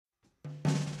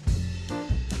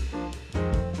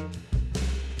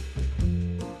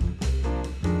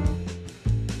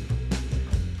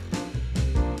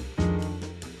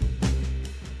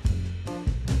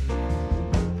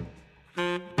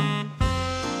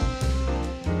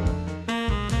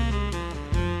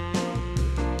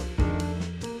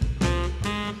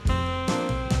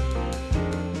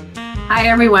Hi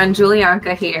everyone,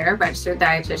 Julianka here, Registered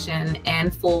Dietitian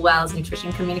and FullWell's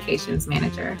Nutrition Communications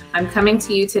Manager. I'm coming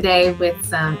to you today with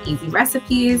some easy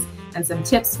recipes and some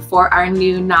tips for our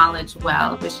new Knowledge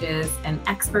Well, which is an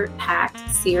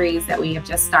expert-packed series that we have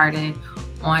just started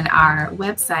on our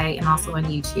website and also on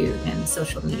YouTube and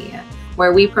social media,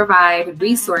 where we provide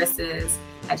resources,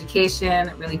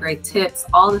 education, really great tips,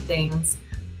 all the things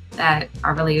that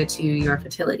are related to your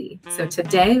fertility. So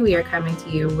today we are coming to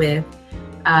you with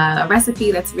a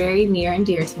recipe that's very near and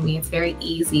dear to me. It's very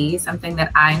easy, something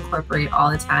that I incorporate all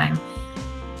the time.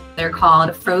 They're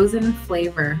called frozen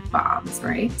flavor bombs,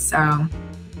 right? So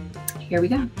here we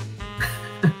go.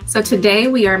 So today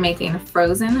we are making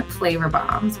frozen flavor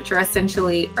bombs, which are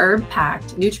essentially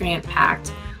herb-packed,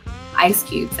 nutrient-packed ice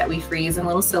cubes that we freeze in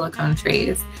little silicone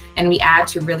trays and we add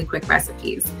to really quick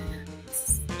recipes.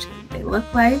 This is what they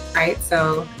look like, right?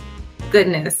 So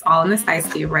goodness, all in this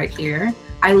ice cube right here.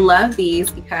 I love these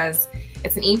because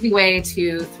it's an easy way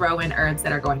to throw in herbs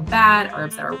that are going bad,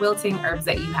 herbs that are wilting, herbs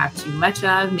that you have too much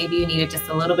of. Maybe you needed just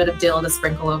a little bit of dill to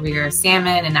sprinkle over your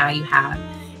salmon and now you have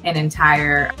an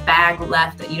entire bag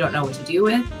left that you don't know what to do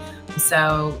with.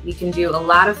 So you can do a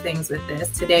lot of things with this.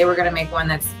 Today we're gonna make one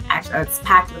that's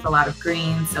packed with a lot of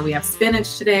greens. So we have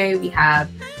spinach today, we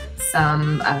have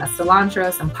some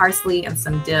cilantro, some parsley, and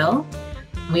some dill.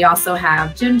 We also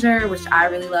have ginger, which I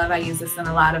really love. I use this in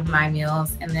a lot of my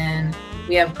meals. And then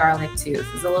we have garlic too. This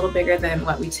is a little bigger than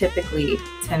what we typically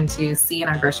tend to see in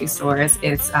our grocery stores.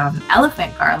 It's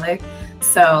elephant garlic,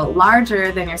 so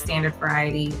larger than your standard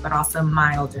variety, but also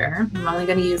milder. I'm only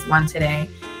going to use one today.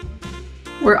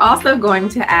 We're also going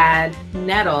to add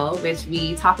nettle, which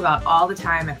we talk about all the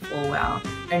time at FullWell.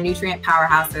 They're nutrient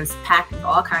powerhouses packed with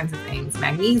all kinds of things: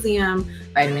 magnesium,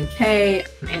 vitamin K,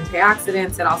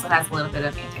 antioxidants. It also has a little bit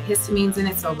of antihistamines in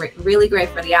it, so really great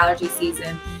for the allergy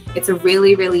season. It's a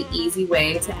really, really easy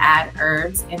way to add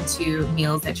herbs into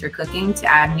meals that you're cooking, to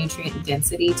add nutrient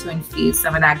density, to infuse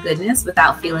some of that goodness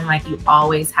without feeling like you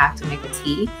always have to make a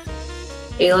tea.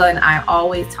 Ayla and I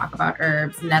always talk about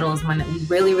herbs. Nettle is one that we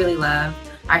really, really love.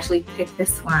 I actually picked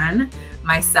this one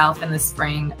myself in the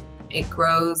spring. It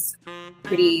grows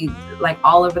pretty like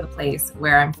all over the place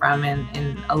where I'm from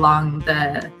and along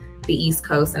the East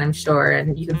Coast, and I'm sure,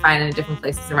 and you can find it in different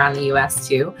places around the US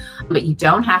too. But you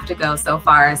don't have to go so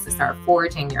far as to start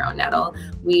foraging your own nettle.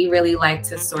 We really like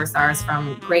to source ours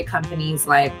from great companies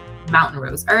like Mountain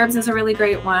Rose Herbs is a really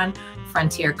great one.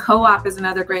 Frontier Co-op is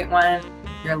another great one.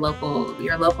 Your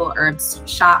local herbs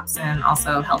shops and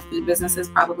also health food businesses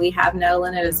probably have nettle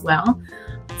in it as well.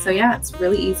 So yeah, it's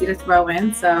really easy to throw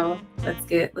in. So let's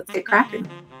get cracking.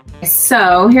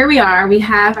 So here we are. We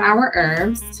have our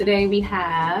herbs. Today we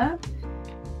have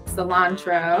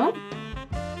cilantro.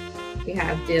 We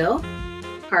have dill,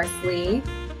 parsley,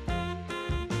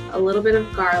 a little bit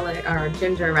of garlic, or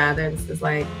ginger rather. This is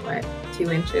like, what,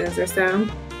 2 inches or so.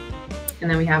 And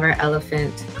then we have our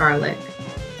elephant garlic.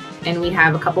 And we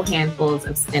have a couple handfuls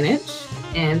of spinach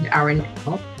and our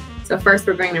nettle. So first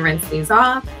we're going to rinse these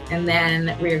off, and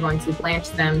then we're going to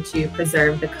blanch them to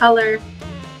preserve the color.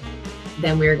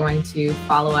 Then we're going to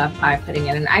follow up by putting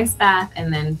in an ice bath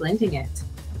and then blending it.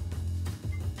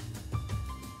 I'm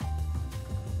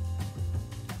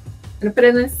gonna put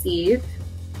in a sieve,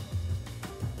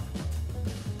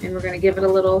 and we're gonna give it a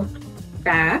little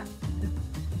bath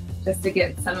just to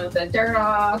get some of the dirt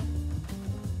off.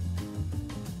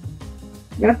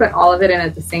 I'm gonna put all of it in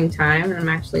at the same time, and I'm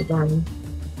actually going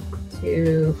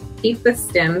to keep the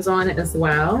stems on as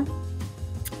well.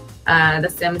 The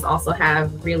stems also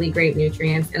have really great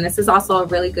nutrients, and this is also a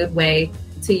really good way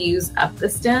to use up the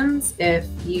stems if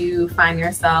you find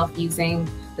yourself using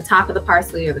the top of the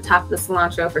parsley or the top of the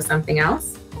cilantro for something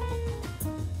else.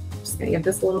 I'm just gonna give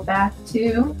this a little bath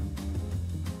too,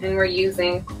 and we're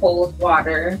using cold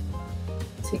water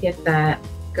to get that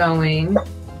going.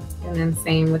 And then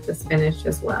same with the spinach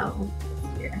as well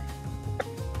here.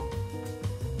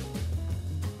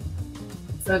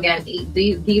 So again,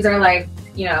 these are like,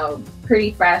 you know,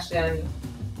 pretty fresh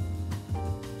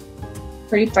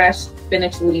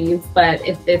spinach leaves, but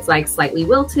if it's like slightly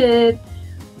wilted,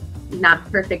 not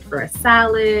perfect for a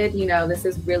salad, you know, this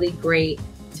is really great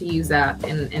to use up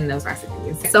in those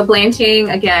recipes. So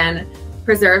blanching, again,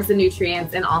 preserves the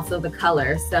nutrients and also the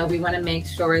color. So we want to make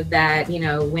sure that, you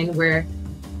know, when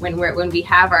we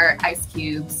have our ice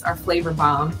cubes, our flavor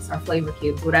bombs, our flavor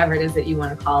cubes, whatever it is that you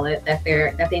want to call it, that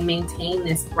they maintain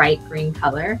this bright green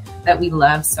color that we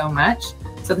love so much.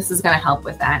 So this is going to help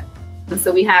with that. And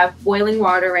so we have boiling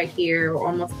water right here, or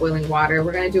almost boiling water.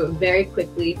 We're going to do it very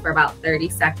quickly for about 30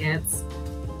 seconds.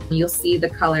 You'll see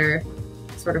the color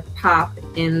sort of pop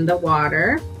in the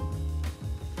water.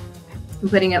 I'm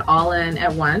putting it all in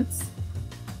at once.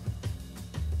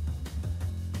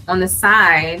 On the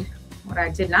side, what I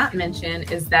did not mention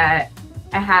is that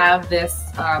I have this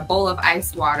bowl of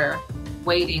ice water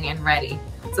waiting and ready.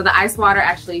 So the ice water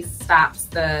actually stops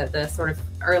the sort of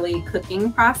early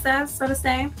cooking process, so to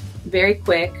say, very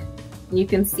quick. You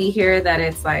can see here that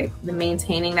it's like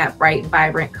maintaining that bright,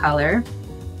 vibrant color.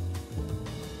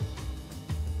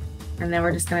 And then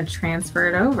we're just gonna transfer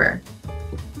it over.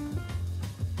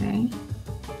 Okay,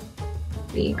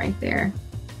 see right there.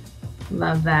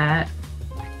 Love that.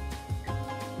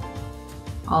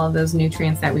 All of those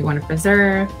nutrients that we want to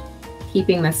preserve,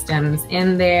 keeping the stems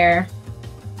in there.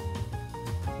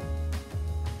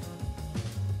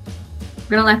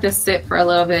 We're gonna let this sit for a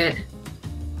little bit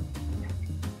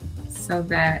so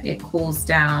that it cools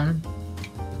down.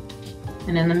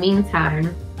 And in the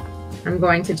meantime, I'm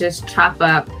going to just chop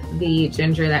up the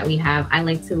ginger that we have. I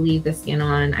like to leave the skin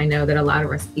on. I know that a lot of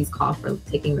recipes call for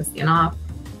taking the skin off.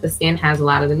 The skin has a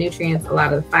lot of the nutrients, a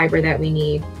lot of the fiber that we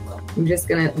need. I'm just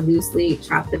gonna loosely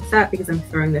chop this up because I'm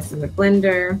throwing this in the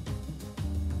blender.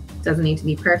 Doesn't need to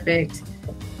be perfect.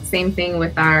 Same thing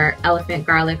with our elephant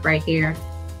garlic right here.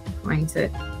 I'm going to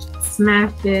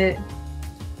smash it,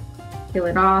 peel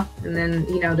it off, and then,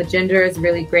 you know, the ginger is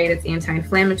really great. It's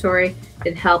anti-inflammatory.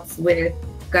 It helps with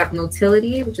gut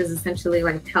motility, which is essentially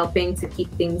like helping to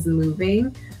keep things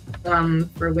moving.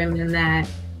 For women that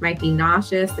might be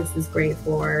nauseous, this is great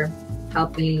for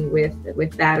helping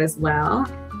with that as well.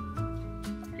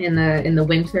 In the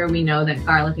winter, we know that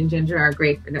garlic and ginger are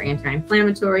great for their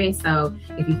anti-inflammatory. So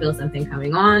if you feel something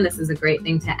coming on, this is a great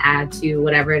thing to add to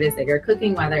whatever it is that you're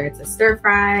cooking, whether it's a stir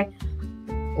fry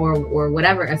or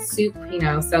whatever, a soup, you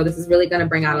know. So this is really going to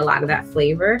bring out a lot of that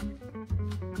flavor.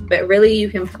 But really, you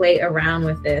can play around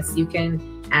with this. You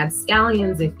can add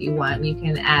scallions if you want. You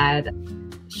can add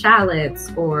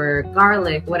shallots or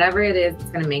garlic, whatever it is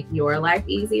that's going to make your life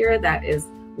easier, that is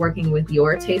working with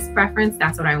your taste preference.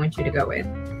 That's what I want you to go with.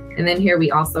 And then here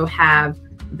we also have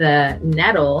the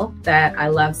nettle that I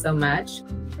love so much.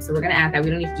 So we're gonna add that. We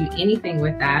don't need to do anything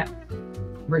with that.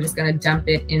 We're just gonna dump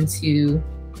it into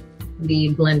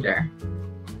the blender.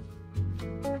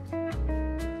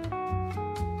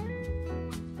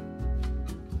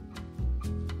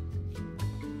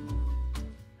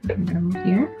 Over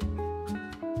here.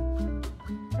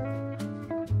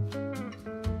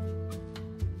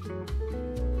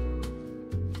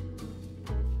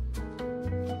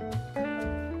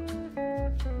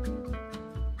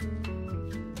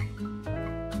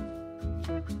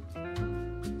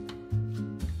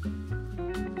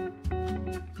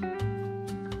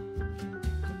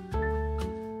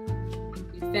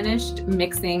 Finished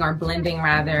mixing or blending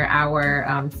rather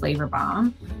our flavor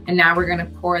bomb, and now we're going to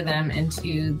pour them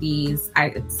into these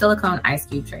silicone ice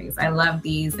cube trays. I love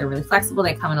these. They're really flexible.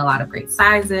 They come in a lot of great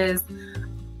sizes.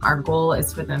 Our goal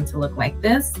is for them to look like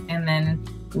this, and then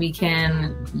we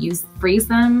can freeze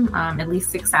them at least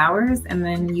 6 hours and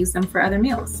then use them for other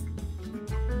meals.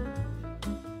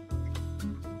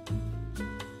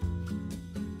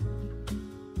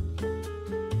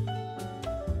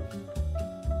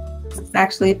 It's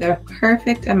actually the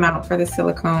perfect amount for the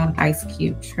silicone ice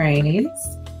cube trays.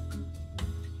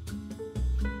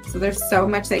 So there's so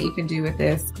much that you can do with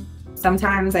this.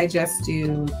 Sometimes I just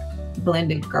do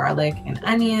blended garlic and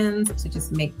onions to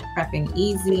just make prepping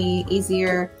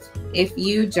easier. If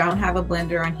you don't have a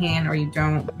blender on hand or you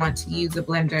don't want to use a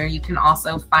blender, you can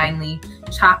also finely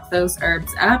chop those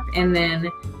herbs up and then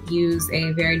use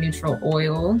a very neutral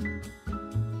oil.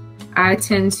 I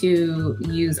tend to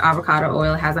use avocado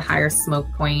oil. It has a higher smoke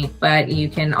point, but you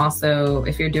can also,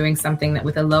 if you're doing something that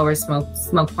with a lower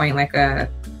smoke point, like a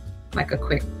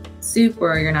quick soup,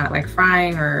 or you're not like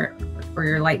frying or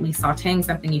you're lightly sauteing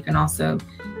something, you can also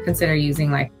consider using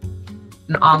like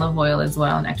an olive oil as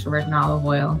well, an extra virgin olive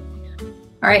oil.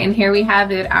 All right, and here we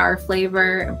have it, our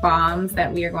flavor bombs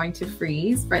that we are going to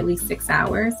freeze for at least 6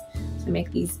 hours to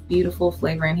make these beautiful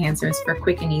flavor enhancers for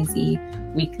quick and easy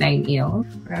weeknight meals.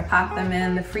 We're gonna pop them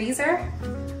in the freezer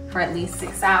for at least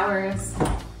 6 hours.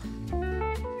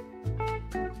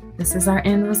 This is our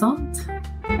end result.